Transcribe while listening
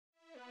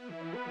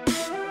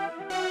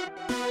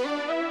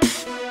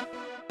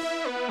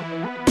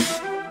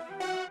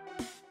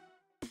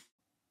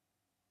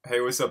Hey,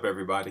 what's up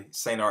everybody?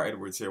 St. R.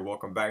 Edwards here.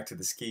 Welcome back to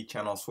the Ski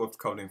channel, Swift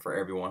Coding for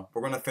Everyone.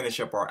 We're going to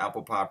finish up our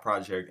apple pie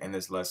project in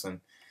this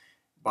lesson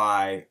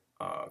by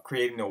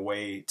creating a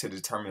way to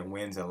determine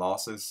wins and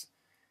losses.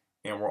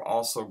 And we're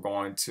also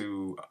going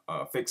to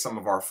fix some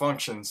of our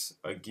functions.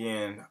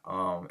 Again,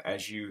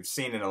 as you've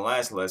seen in the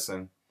last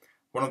lesson,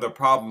 one of the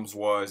problems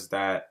was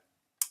that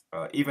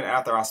even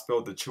after I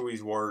spelled the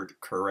Chewy's word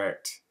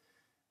correct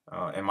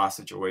in my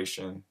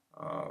situation,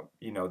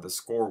 the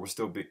score was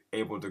still be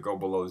able to go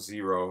below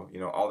 0.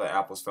 All the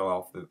apples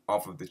fell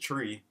off of the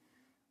tree,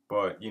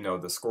 but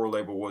the score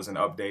label wasn't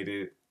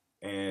updated,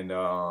 and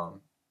I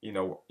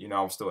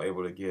was still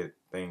able to get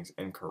things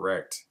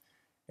incorrect,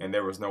 and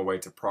there was no way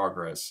to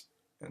progress.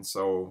 And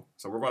so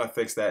we're going to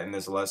fix that in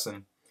this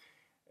lesson,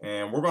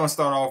 and we're going to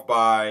start off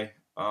by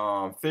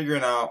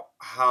figuring out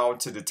how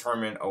to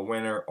determine a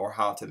winner or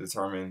how to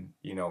determine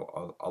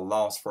a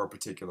loss for a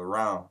particular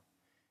round.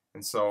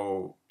 And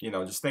so,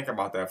 just think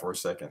about that for a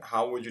second.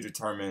 How would you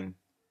determine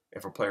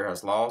if a player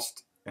has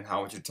lost, and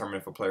how would you determine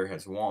if a player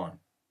has won?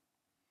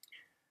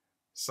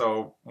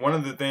 So one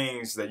of the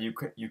things that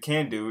you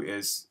can do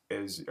is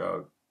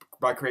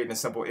by creating a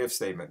simple if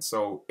statement.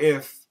 So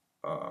if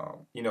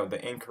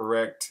the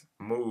incorrect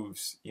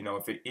moves,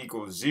 if it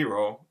equals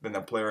 0, then the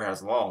player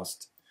has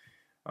lost.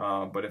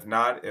 But if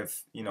not,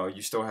 if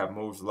you still have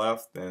moves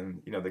left,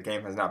 then the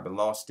game has not been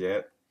lost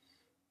yet.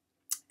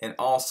 And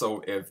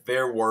also, if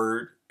their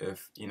word,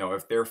 if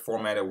their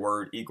formatted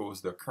word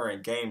equals the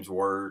current game's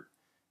word,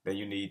 then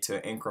you need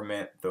to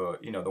increment the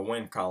the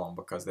win column,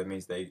 because that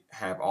means they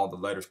have all the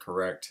letters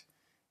correct,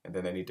 and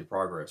then they need to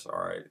progress. All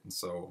right. And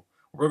so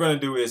what we're going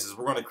to do is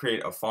we're going to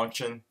create a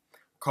function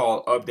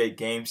called update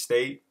game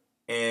state,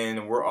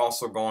 and we're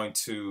also going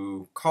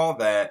to call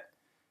that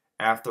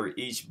after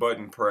each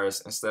button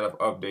press instead of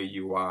update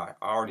UI. I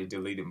already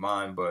deleted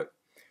mine, but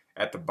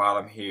at the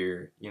bottom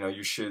here,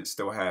 you should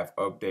still have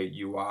update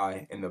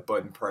UI in the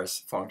button press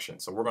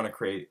function. So we're going to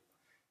create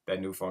that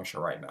new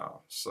function right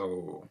now.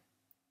 So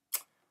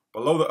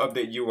below the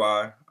update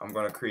UI, I'm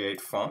going to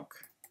create func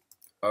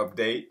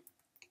update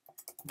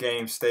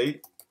game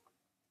state.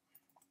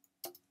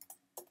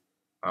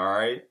 All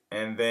right,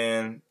 and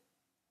then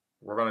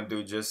we're going to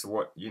do just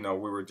what we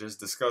were just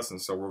discussing.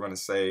 So we're going to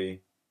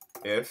say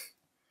if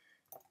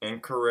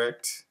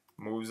incorrect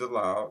moves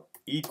allowed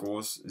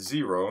equals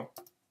 0.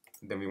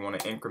 Then we want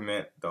to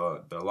increment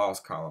the loss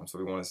column. So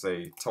we want to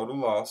say total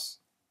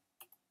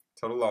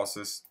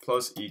losses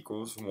plus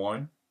equals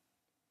 1.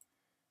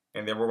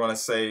 And then we're going to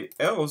say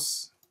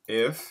else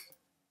if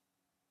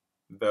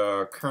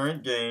the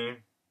current game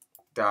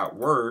dot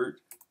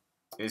word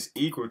is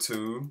equal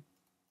to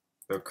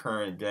the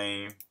current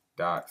game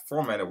dot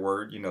formatted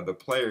word, the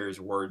player's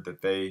word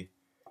that they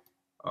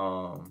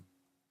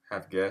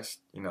have guessed,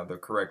 the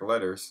correct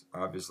letters,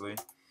 obviously.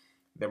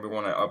 Then we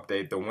want to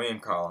update the win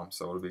column,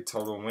 so it'll be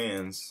total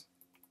wins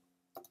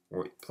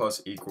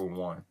plus equal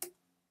 1.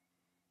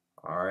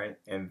 All right,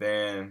 and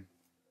then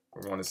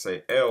we want to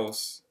say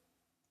else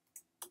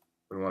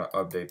we want to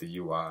update the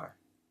UI.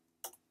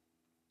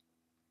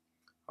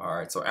 All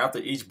right, so after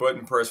each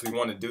button press, we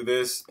want to do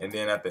this, and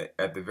then at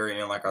the very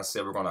end, like I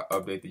said, we're going to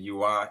update the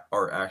UI,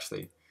 or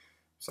actually,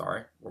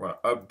 sorry, we're going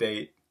to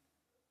update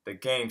the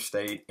game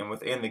state, and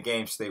within the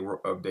game state,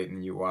 we're updating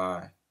the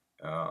UI.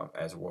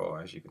 As well,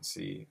 as you can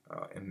see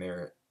in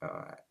there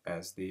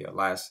as the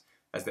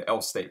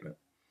else statement.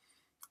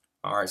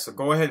 All right, so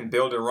go ahead and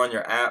build and run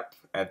your app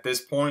at this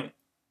point.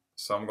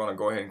 So I'm going to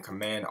go ahead and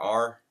Command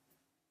R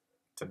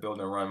to build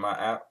and run my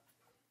app,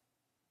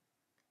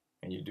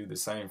 and you do the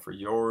same for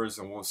yours,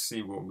 and we'll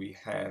see what we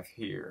have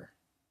here.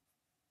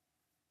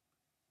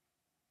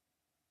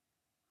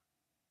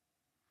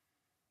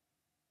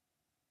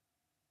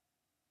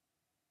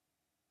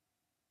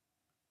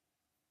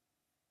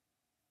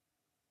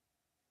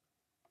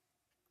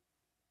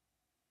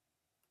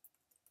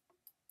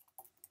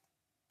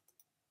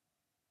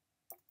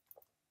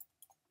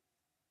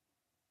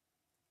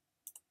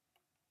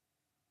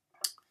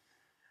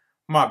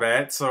 My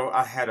bad. So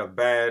I had a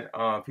bad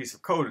piece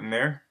of code in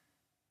there,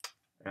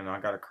 and I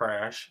got a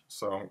crash.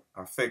 So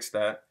I fixed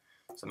that.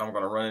 So now I'm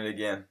going to run it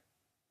again.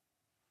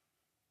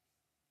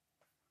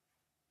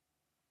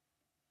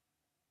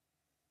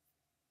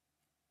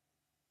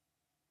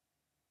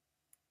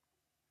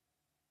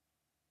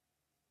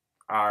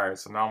 All right.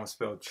 So now I'm going to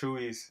spell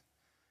Chewy's.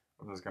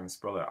 I'm just going to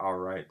spell it all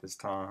right this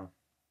time.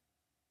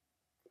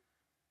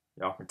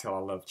 Y'all can tell I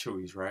love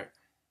Chewy's, right?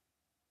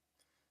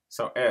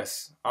 So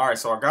S. All right,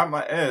 so I got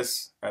my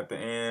S at the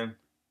end.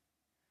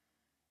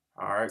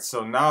 All right,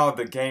 so now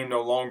the game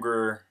no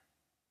longer,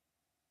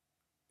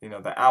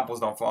 the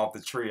apples don't fall off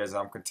the tree as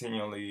I'm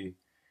continually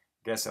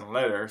guessing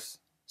letters.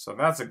 So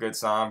that's a good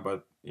sign,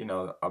 but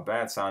a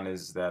bad sign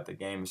is that the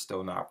game is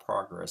still not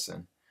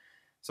progressing.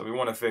 So we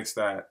want to fix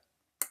that.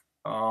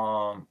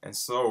 And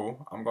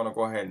so I'm going to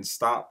go ahead and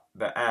stop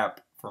the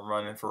app from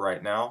running for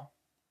right now.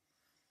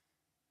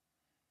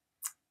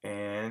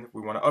 And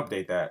we want to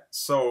update that.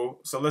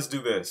 So let's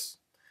do this.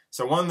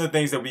 So one of the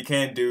things that we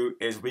can do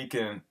is we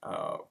can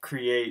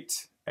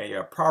create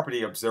a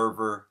property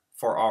observer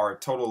for our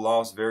total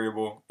loss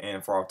variable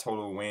and for our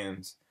total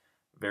wins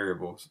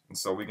variables. And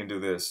so we can do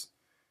this.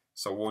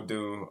 So we'll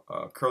do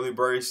a curly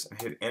brace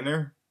and hit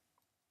enter,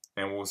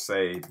 and we'll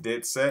say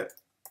did set,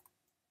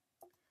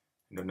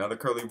 and another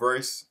curly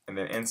brace, and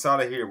then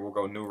inside of here we'll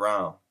go new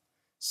round.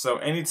 So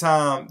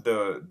anytime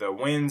the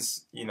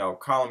wins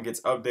column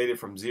gets updated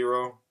from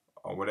 0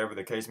 or whatever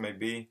the case may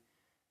be,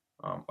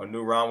 a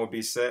new round will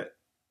be set.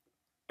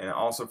 And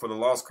also for the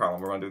loss column,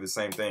 we're going to do the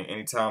same thing.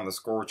 Anytime the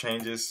score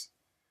changes,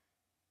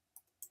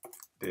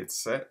 did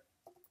set.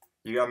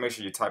 You got to make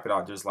sure you type it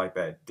out just like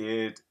that.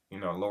 Did,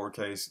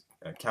 lowercase,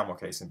 camel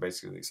case, and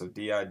basically. So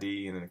DID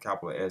and then a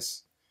capital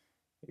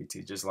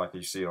SAT, just like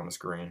you see it on the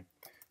screen.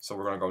 So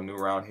we're going to go new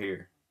round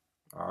here.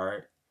 All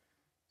right.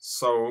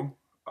 So,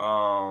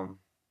 got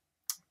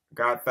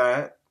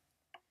that.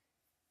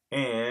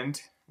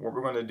 And what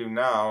we're going to do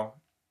now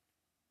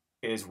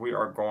is we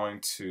are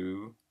going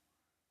to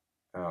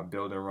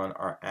build and run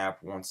our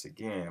app once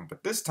again.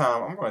 But this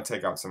time, I'm going to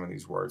take out some of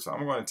these words. So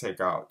I'm going to take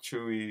out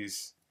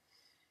Chewy's.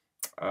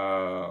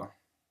 I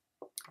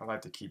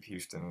like to keep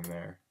Houston in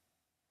there.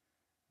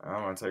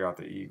 I'm going to take out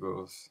the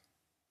Eagles.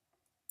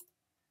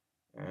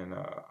 And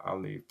I'll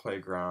leave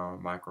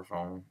playground,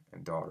 microphone,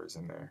 and daughters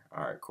in there.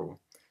 All right, cool.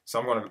 So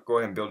I'm going to go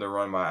ahead and build and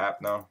run my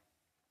app now.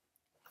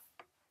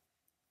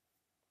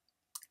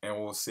 And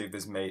we'll see if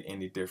this made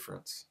any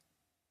difference.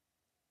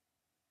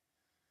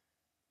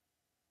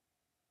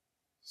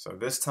 So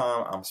this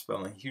time I'm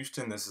spelling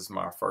Houston. This is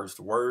my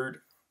first word.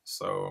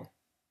 So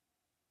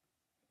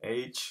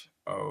HOUST.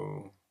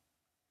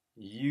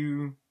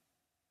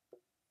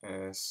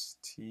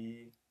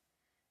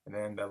 And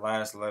then the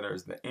last letter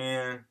is the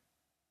N.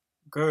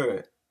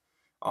 Good.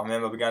 Oh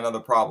man, but we got another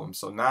problem.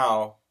 So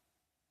now,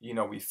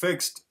 we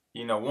fixed,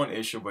 one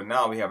issue, but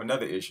now we have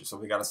another issue. So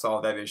we got to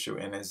solve that issue,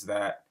 and it's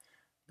that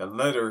the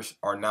letters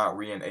are not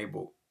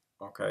re-enabled.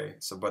 Okay.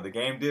 So, but the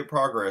game did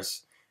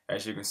progress.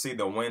 As you can see,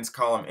 the wins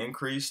column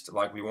increased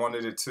like we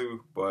wanted it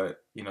to,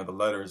 but the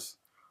letters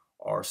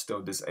are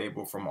still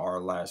disabled from our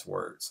last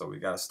word. So we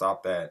got to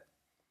stop that.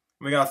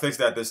 We got to fix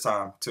that this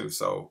time too.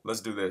 So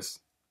let's do this.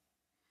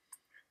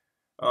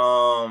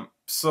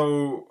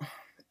 So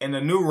in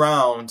the new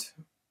round,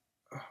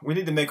 we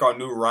need to make our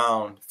new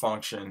round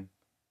function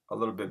a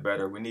little bit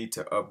better. We need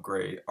to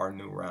upgrade our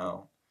new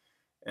round.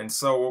 And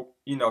so,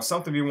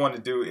 something we want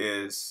to do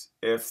is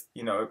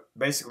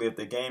basically if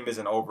the game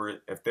isn't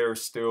over, if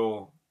there's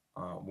still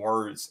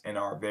words in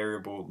our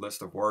variable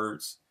list of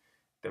words,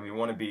 then we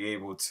want to be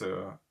able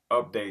to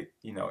update,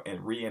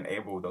 and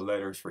re-enable the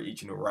letters for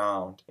each new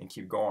round and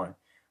keep going.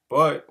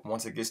 But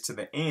once it gets to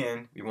the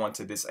end, we want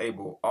to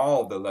disable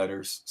all the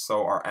letters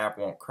so our app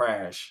won't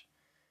crash.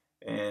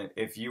 And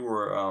if you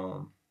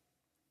were,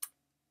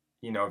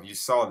 if you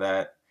saw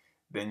that,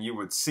 then you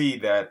would see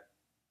that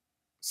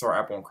so our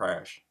app won't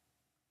crash.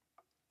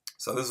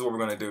 So this is what we're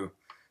going to do.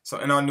 So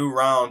in our new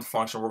round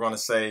function, we're going to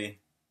say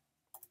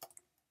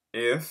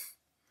if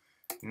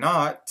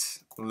not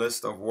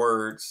list of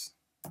words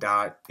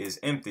dot is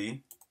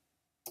empty,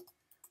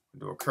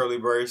 do a curly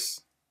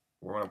brace.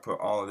 We're going to put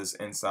all of this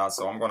inside.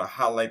 So I'm going to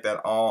highlight that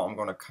all. I'm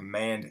going to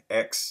Command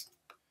X,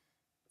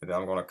 and then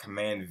I'm going to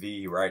Command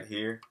V right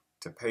here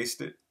to paste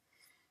it.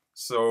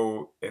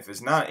 So if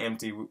it's not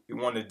empty, we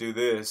want to do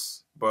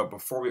this, but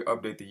before we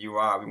update the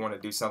UI, we want to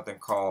do something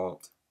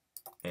called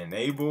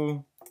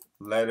enable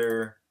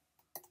letter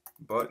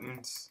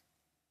buttons,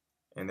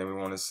 and then we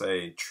want to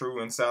say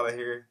true inside of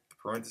here,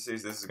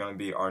 parentheses. This is going to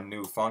be our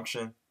new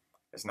function.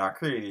 It's not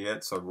created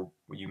yet, so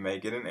you may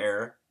get an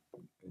error,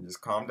 and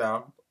just calm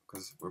down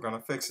because we're going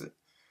to fix it.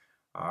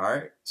 All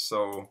right,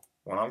 so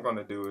what I'm going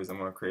to do is I'm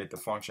going to create the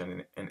function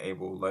and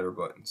enable letter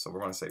button. So we're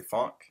going to say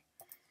func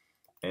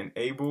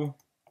enable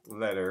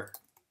letter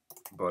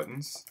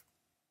buttons,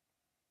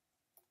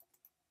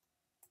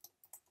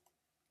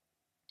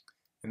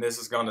 and this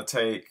is going to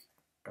take,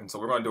 and so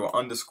we're going to do an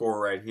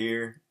underscore right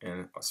here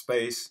and a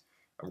space,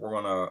 and we're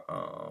going to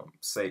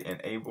say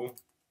enable.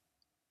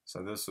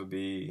 So this will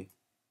be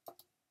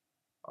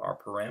our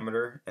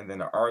parameter, and then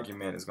the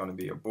argument is going to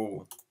be a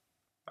bool.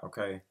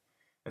 Okay,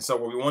 and so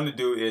what we want to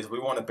do is we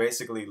want to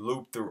basically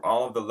loop through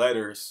all of the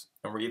letters,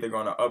 and we're either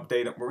going to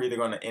update them, we're either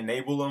going to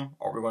enable them,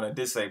 or we're going to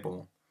disable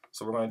them.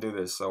 So we're going to do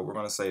this. So we're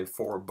going to say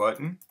for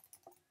button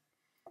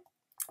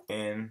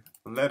and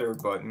letter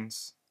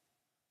buttons,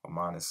 or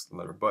minus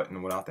letter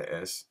button without the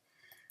S.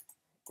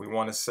 We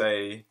want to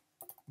say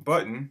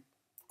button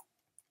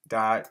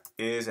dot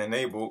is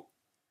enabled,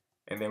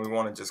 and then we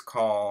want to just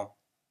call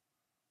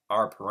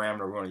our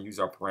parameter. We want to use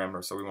our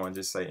parameter, so we want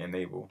to just say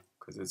enable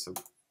because it's a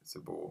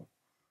bool.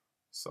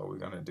 So we're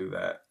going to do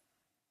that.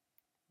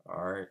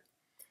 All right.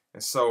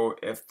 And so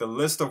if the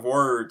list of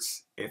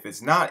words, if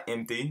it's not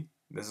empty,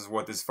 this is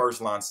what this first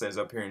line says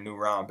up here in new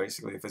round.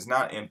 Basically, if it's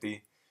not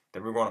empty,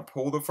 then we're going to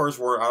pull the first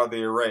word out of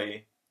the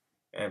array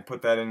and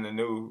put that in the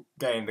new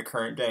game, the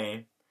current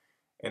game.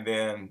 And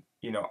then,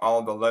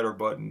 all the letter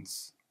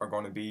buttons are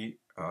going to be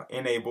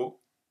enabled,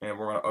 and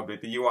we're going to update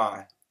the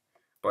UI.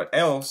 But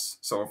else,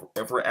 so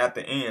if we're at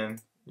the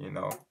end, then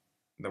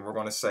we're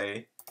going to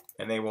say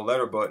enable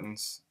letter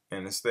buttons,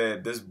 and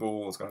instead this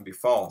bool is going to be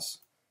false.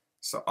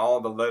 So all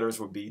the letters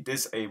will be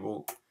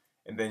disabled,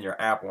 and then your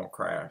app won't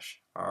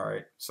crash. All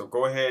right, so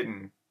go ahead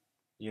and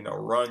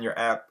run your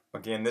app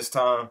again this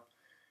time,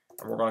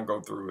 and we're going to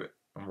go through it,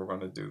 and we're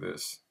going to do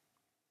this.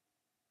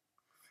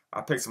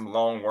 I picked some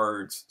long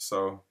words,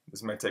 so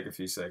this may take a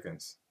few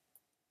seconds.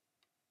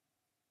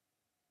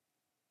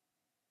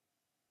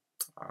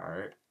 All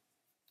right.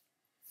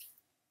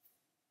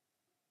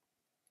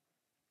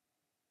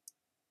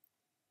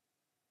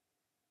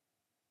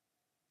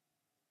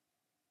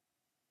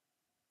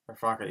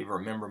 If I could even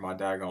remember my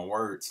daggone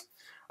words.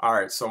 All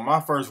right, so my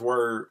first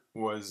word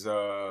was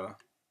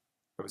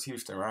it was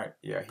Houston, right?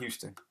 Yeah,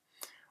 Houston.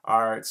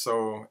 All right,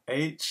 so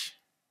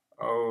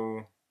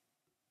HOSU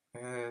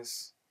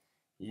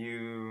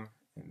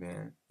and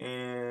then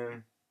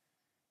N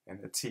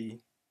and the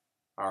T.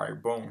 All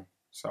right, boom.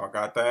 So I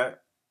got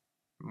that.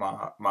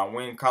 My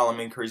win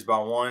column increased by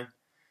 1.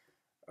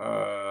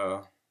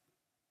 Nope,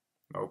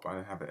 I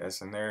didn't have the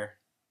S in there.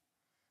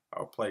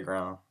 Oh,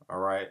 playground. All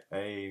right,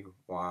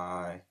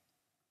 AYG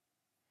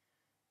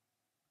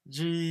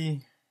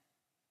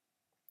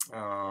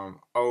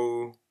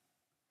O,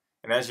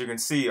 and as you can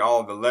see,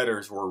 all the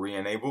letters were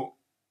re-enabled,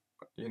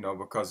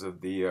 because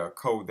of the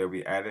code that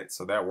we added.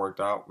 So that worked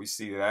out. We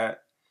see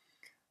that.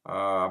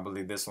 I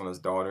believe this one is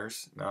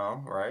daughters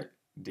now, right?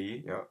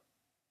 D, yep.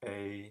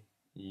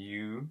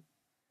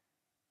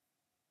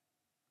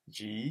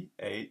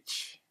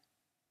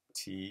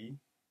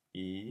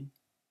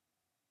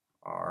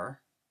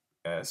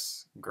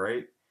 AUGHTERS,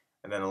 great.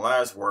 And then the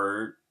last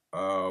word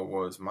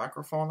was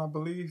microphone, I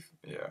believe.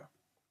 Yeah.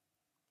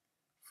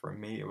 For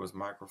me, it was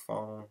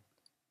microphone.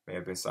 May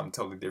have been something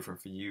totally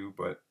different for you,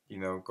 but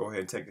go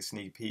ahead and take a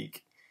sneak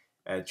peek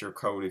at your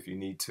code if you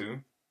need to.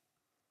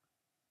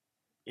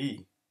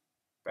 E,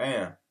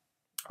 bam.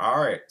 All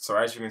right, so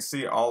as you can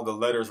see, all the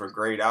letters were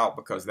grayed out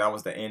because that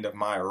was the end of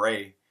my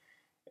array.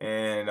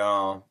 And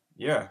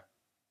yeah,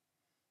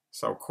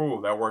 so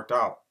cool, that worked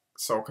out.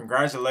 So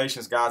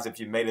congratulations, guys, if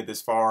you made it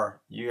this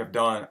far. You have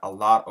done a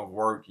lot of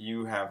work.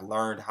 You have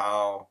learned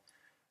how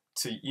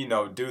to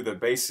do the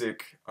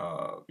basic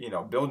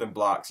building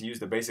blocks, use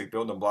the basic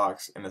building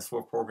blocks in the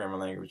Swift programming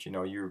language.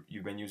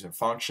 You've been using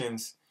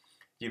functions,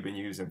 you've been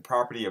using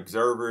property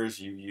observers,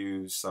 you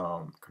use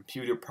some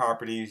computed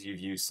properties, you've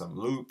used some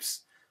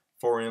loops,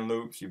 for-in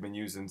loops, you've been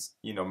using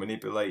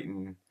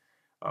manipulating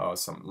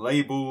some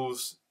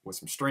labels with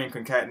some string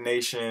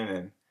concatenation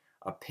and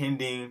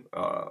appending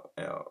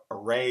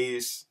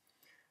arrays,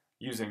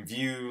 using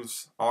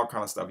views, all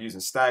kind of stuff, using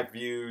stack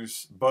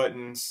views,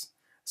 buttons.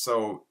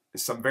 So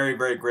it's some very,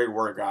 very great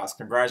work, guys.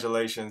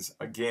 Congratulations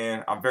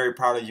again. I'm very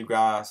proud of you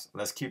guys.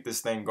 Let's keep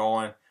this thing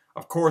going.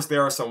 Of course,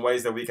 there are some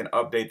ways that we can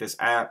update this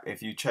app.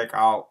 If you check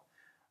out,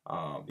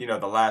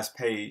 the last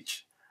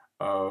page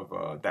of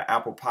the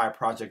Apple Pie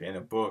project in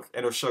the book,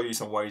 it'll show you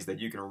some ways that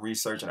you can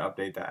research and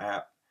update the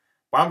app.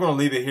 But I'm going to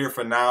leave it here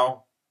for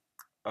now.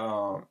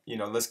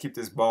 Let's keep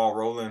this ball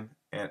rolling,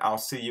 and I'll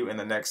see you in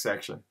the next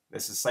section.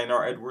 This is St.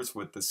 R. Edwards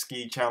with the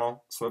Ski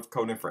Channel, Swift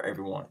Coding for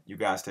Everyone. You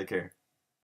guys take care.